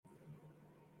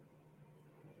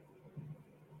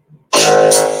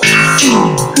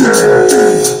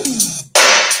Computerized.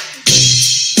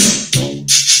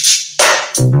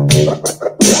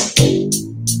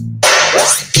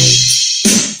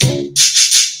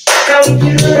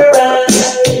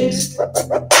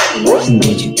 What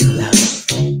made you do that?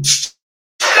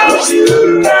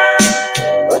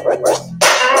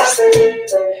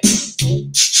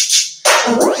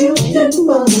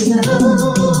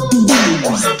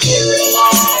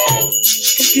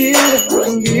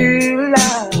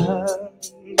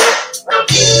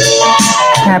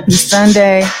 Happy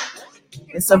Sunday.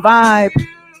 It's a vibe.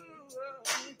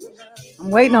 I'm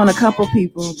waiting on a couple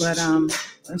people, but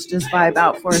let's just vibe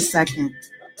out for a second.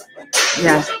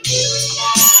 Yeah.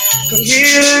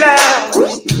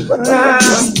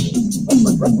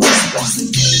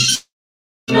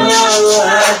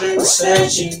 I've been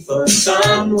searching for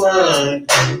someone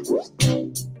who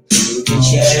can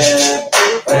share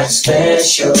that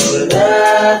special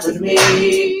love with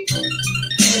me.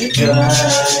 And your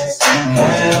eyes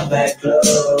have that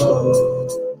glow.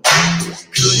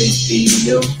 Could it be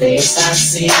your face I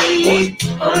see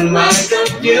on my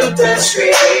computer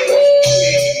screen?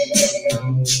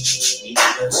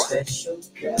 You're a special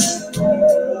girl.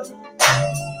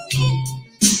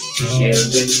 Share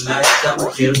with my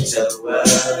computer world.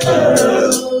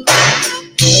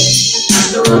 I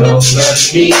no longer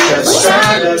need a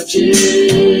strategy.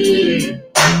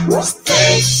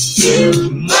 Thanks to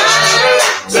my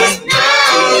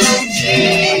technology.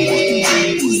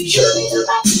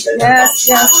 Yes.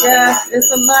 It's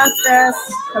a mustache.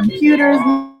 Computers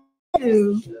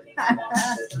too.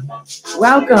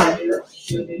 Welcome.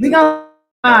 We gonna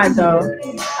vibe though.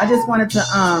 I just wanted to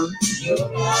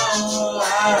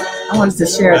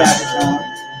share that with y'all.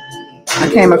 I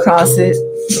came across it.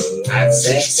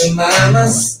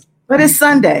 But it's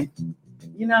Sunday.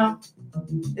 You know,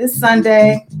 it's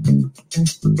Sunday.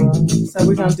 So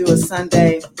we're gonna do a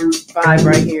Sunday vibe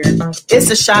right here. It's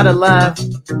a shot of love.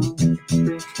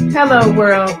 Hello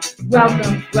world.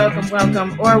 Welcome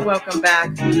or welcome back.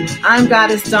 I'm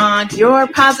Goddess Dawn, your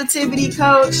positivity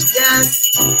coach. Yes.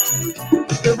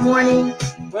 Good morning.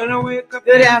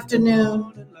 Good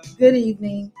afternoon. Good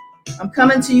evening. I'm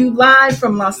coming to you live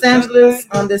from Los Angeles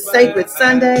on this sacred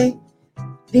Sunday,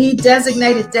 the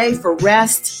designated day for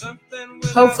rest.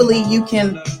 Hopefully you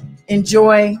can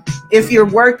enjoy. If you're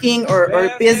working or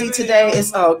busy today,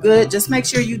 it's all good. Just make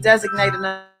sure you designate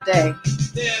another day.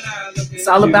 It's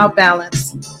all about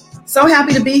balance. So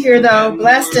happy to be here though.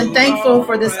 Blessed and thankful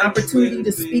for this opportunity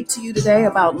to speak to you today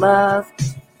about love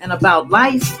and about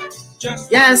life.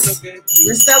 Yes,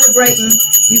 we're celebrating.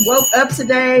 We woke up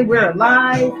today. We're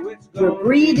alive. We're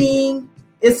breathing.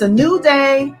 It's a new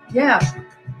day. Yeah.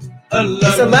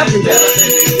 It's a lovely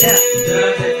day. Yeah.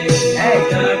 Hey.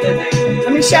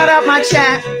 Let me shout out my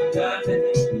chat.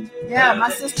 Yeah, my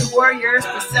sister warriors,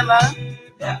 Priscilla,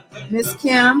 Miss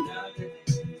Kim.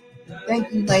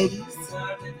 Thank you, ladies.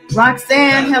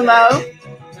 Roxanne, hello.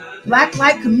 Black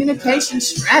Light Communication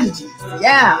Strategies.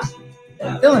 Yeah.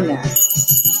 I'm feeling that.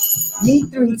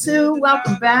 Me32,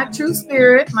 welcome back. True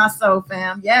Spirit, my soul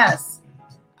fam. Yes.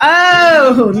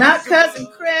 Oh, not Cousin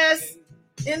Chris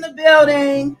in the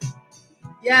building.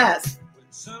 Yes.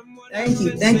 Thank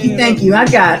you. I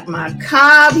got my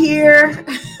cob here.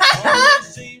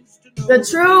 The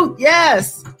truth,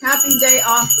 yes. Happy day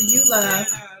off for you, love.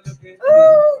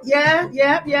 Ooh,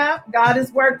 yeah. God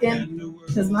is working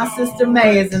because my sister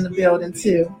May is in the building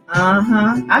too.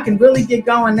 I can really get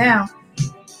going now.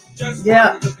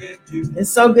 Yeah.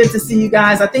 It's so good to see you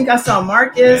guys. I think I saw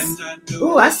Marcus.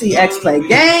 Ooh, I see X Play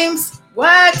Games.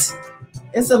 What?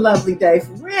 It's a lovely day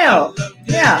for real.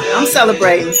 Yeah, I'm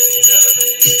celebrating.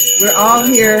 We're all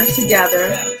here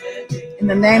together in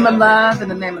the name of love, in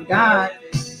the name of God.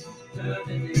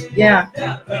 Yeah.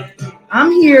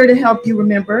 I'm here to help you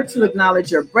remember to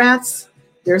acknowledge your breaths.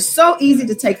 They're so easy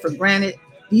to take for granted.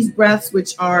 These breaths,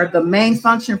 which are the main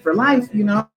function for life, you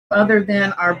know, other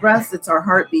than our breaths, it's our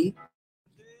heartbeat.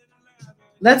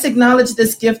 Let's acknowledge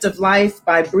this gift of life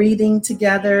by breathing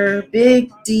together,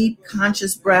 big, deep,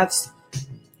 conscious breaths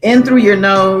in through your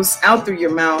nose, out through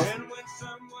your mouth.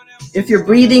 If your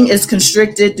breathing is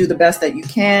constricted, do the best that you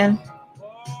can.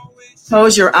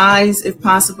 Close your eyes if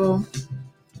possible.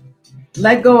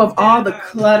 Let go of all the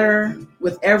clutter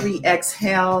with every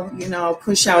exhale, you know,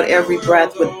 push out every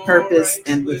breath with purpose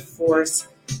and with force,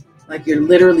 like you're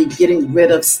literally getting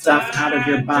rid of stuff out of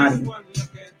your body.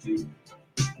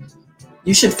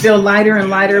 You should feel lighter and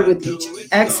lighter with each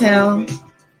exhale.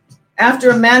 After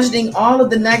imagining all of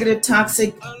the negative,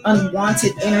 toxic,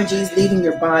 unwanted energies leaving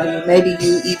your body, maybe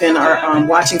you even are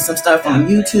watching some stuff on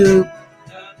YouTube,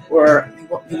 or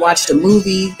you watched a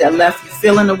movie that left you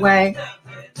feeling away.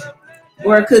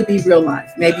 Or it could be real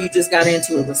life. Maybe you just got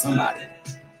into it with somebody.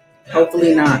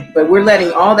 Hopefully not. But we're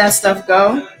letting all that stuff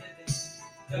go.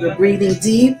 We're breathing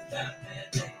deep.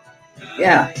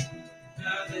 Yeah.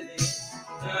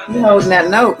 You holding that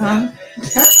note, huh?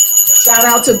 Shout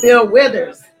out to Bill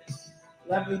Withers.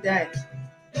 Lovely day.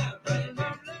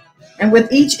 And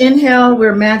with each inhale,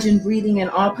 we're imagining breathing in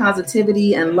all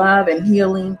positivity and love and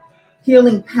healing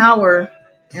power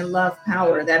and love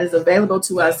power that is available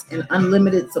to us in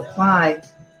unlimited supply.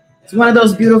 It's one of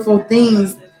those beautiful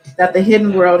things that the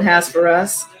hidden world has for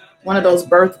us, one of those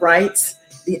birthrights,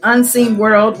 the unseen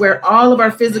world where all of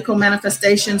our physical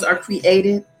manifestations are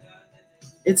created.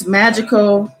 It's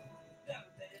magical,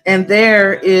 and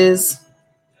there is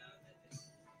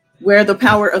where the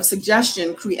power of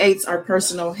suggestion creates our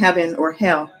personal heaven or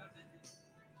hell.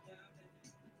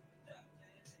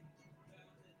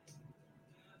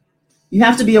 You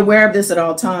have to be aware of this at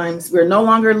all times. We're no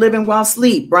longer living while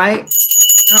asleep, right?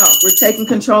 No, we're taking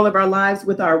control of our lives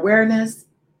with our awareness.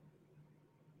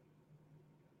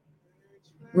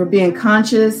 We're being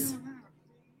conscious.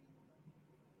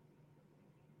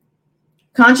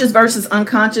 Conscious versus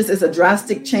unconscious is a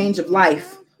drastic change of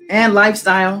life and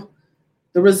lifestyle.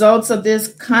 The results of this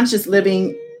conscious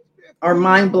living are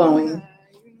mind-blowing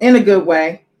in a good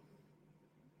way.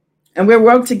 And we're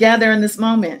working together in this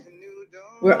moment.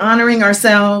 We're honoring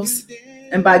ourselves.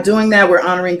 And by doing that, we're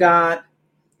honoring God.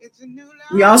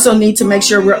 We also need to make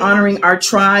sure we're honoring our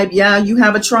tribe. Yeah, you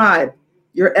have a tribe.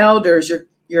 Your elders,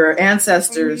 your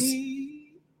ancestors,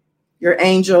 your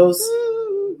angels,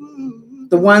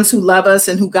 the ones who love us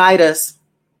and who guide us.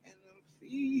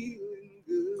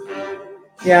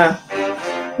 Yeah.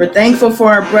 We're thankful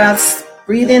for our breaths.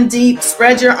 Breathe in deep.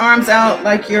 Spread your arms out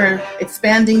like you're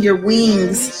expanding your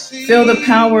wings. Feel the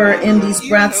power in these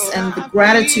breaths and the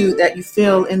gratitude that you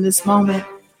feel in this moment.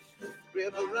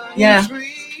 Yeah.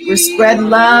 We're spreading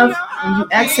love. When you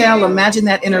exhale, imagine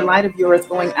that inner light of yours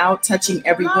going out, touching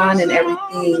everyone and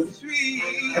everything.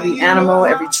 Every animal,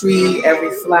 every tree,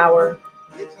 every flower.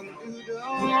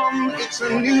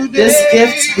 This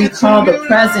gift we call the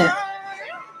present.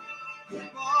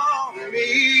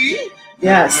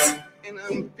 Yes.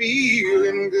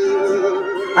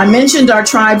 I mentioned our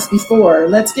tribes before.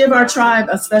 Let's give our tribe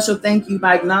a special thank you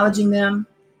by acknowledging them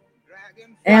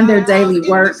and their daily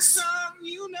works.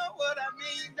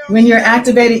 When you're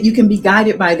activated, you can be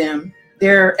guided by them.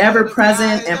 They're ever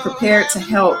present and prepared to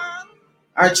help.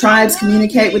 Our tribes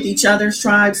communicate with each other's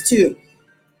tribes too.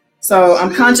 So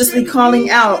I'm consciously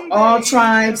calling out all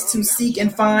tribes to seek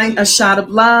and find a shot of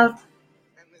love.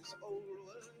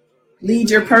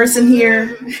 Lead your person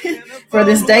here for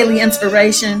this daily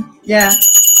inspiration. Yeah.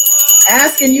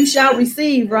 Ask and you shall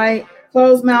receive, right?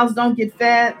 Closed mouths don't get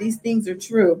fed. These things are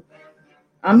true.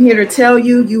 I'm here to tell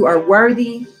you, you are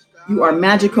worthy. You are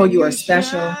magical. You are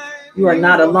special. You are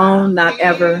not alone, not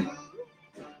ever.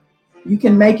 You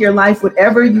can make your life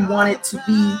whatever you want it to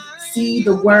be. See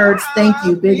the words thank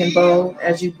you big and bold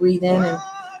as you breathe in, and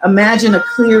imagine a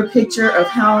clear picture of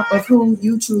who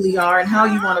you truly are and how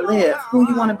you want to live, who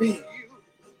you want to be.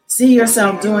 See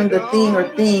yourself doing the thing or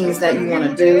things that you want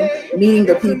to do, meeting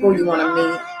the people you want to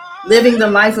meet, living the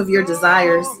life of your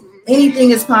desires.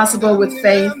 Anything is possible with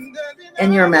faith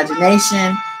and your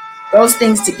imagination. Those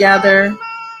things together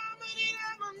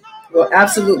will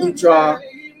absolutely draw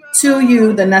to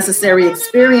you the necessary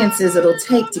experiences it'll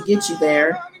take to get you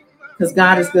there, because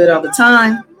God is good all the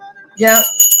time. Yep.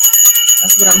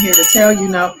 That's what I'm here to tell you.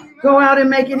 Now, go out and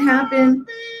make it happen.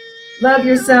 Love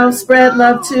yourself. Spread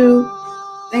love too.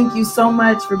 Thank you so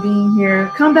much for being here.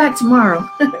 Come back tomorrow.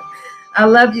 I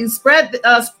love you.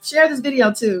 Share this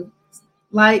video too.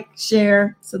 Like,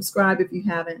 share, subscribe if you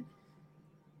haven't.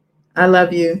 I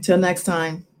love you. Till next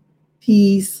time.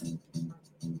 Peace.